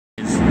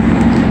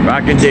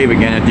Rockin' Dave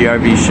again at the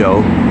RV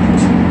show,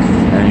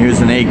 and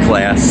here's an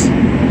A-Class,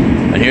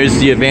 and here's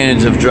the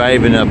advantage of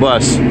driving a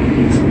bus,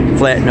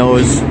 flat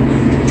nose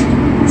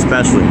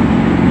especially.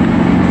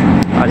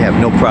 I'd have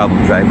no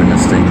problem driving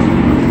this thing,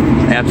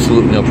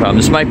 absolutely no problem.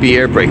 This might be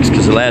air brakes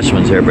because the last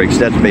one's air brakes.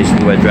 That's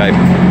basically what I drive.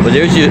 But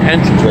there's your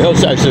entranceway. Oh,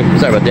 sorry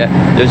about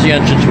that. There's the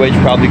entranceway. It's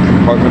probably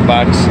compartment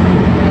box.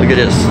 Look at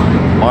this,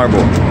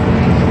 marble,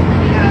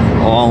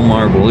 all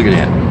marble. Look at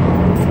that.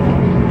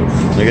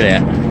 Look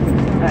at that.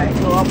 All right,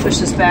 well, I'll push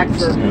this back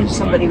for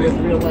somebody with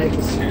real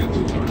legs.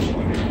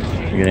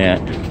 Look at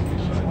that.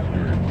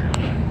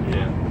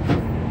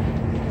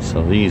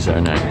 So these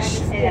are nice.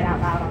 Say that out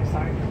loud, I'm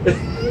sorry.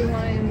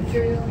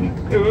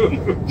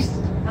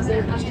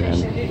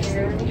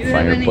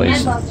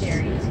 Fireplace.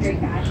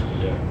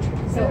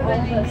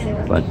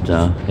 But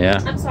yeah.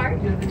 I'm sorry.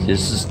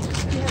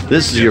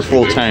 This is your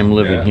full-time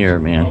living here,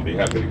 man.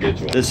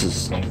 This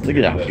is, look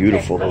at how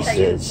beautiful this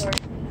is.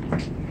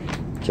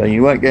 Tell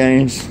you what,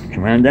 guys,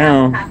 come on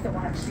down.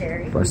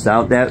 Bust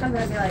out that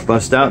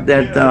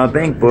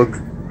bank book.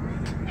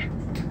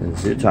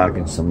 'Cause you're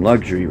talking some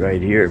luxury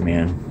right here,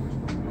 man.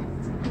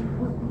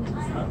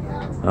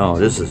 Oh,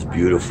 this is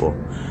beautiful.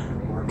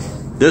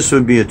 This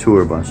would be a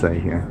tour bus right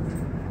here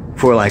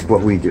for like what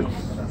we do.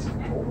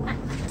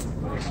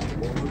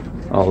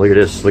 Oh, look at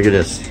this, look at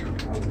this.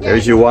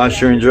 There's your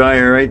washer and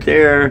dryer right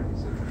there.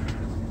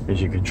 There's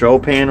your control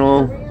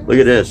panel. Look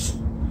at this.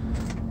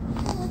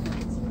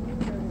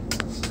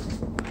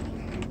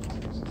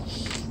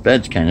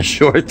 Bed's kind of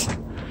short.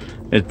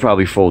 It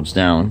probably folds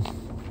down.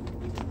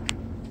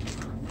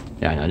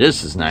 Yeah, now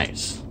this is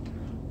nice.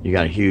 You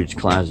got a huge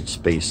closet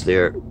space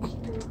there.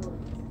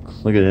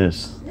 Look at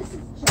this.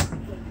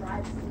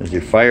 There's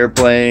your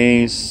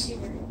fireplace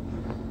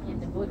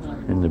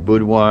and the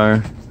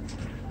boudoir.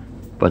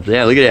 But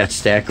yeah, look at that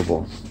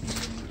stackable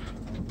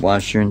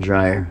washer and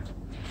dryer.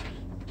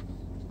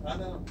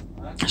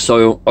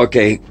 So,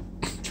 okay.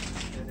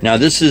 Now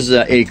this is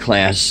a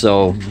A-Class,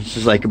 so this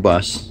is like a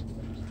bus.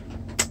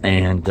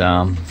 And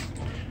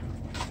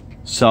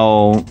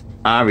so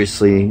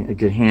obviously it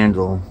could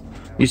handle,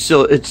 you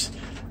still, it's,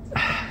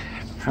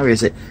 how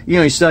is it, you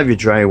know, you still have your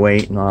dry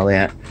weight and all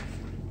that,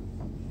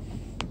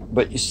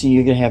 but you see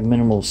you're gonna have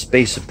minimal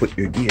space to put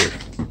your gear.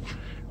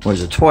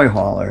 Whereas a toy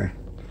hauler,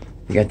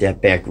 you got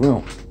that back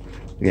room.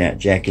 Look at that,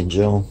 Jack and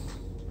Jill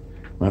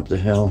went up the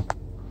hill.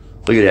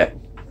 Look at that.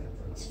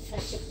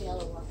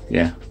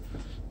 Yeah,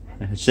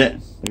 that's it.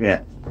 Look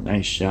at that,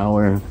 nice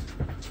shower.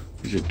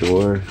 There's your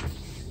door.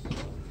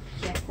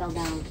 Fell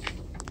down.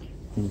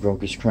 He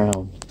broke his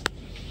crown.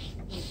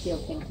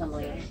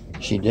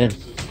 She did.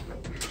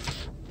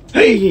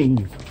 Hey!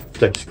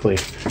 Dice clay.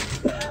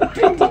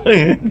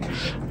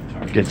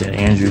 Get that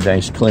Andrew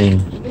Dice clay.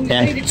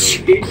 Motivated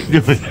cheese.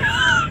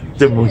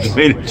 The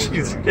motivated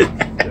cheese.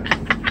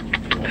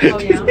 Oh,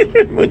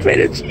 yeah.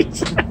 Motivated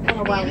cheese.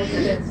 Oh, wow, look at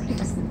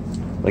this.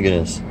 Look at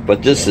this.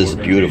 But this is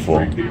beautiful.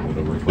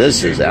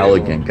 This is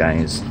elegant,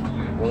 guys.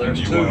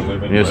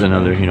 There's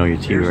another, you know, your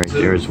TV right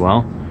there as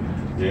well.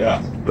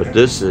 Yeah. But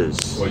this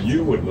is... Well,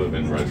 you would live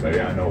in Red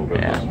Bay, I know, but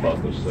yeah. it's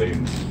about the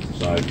same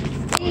size.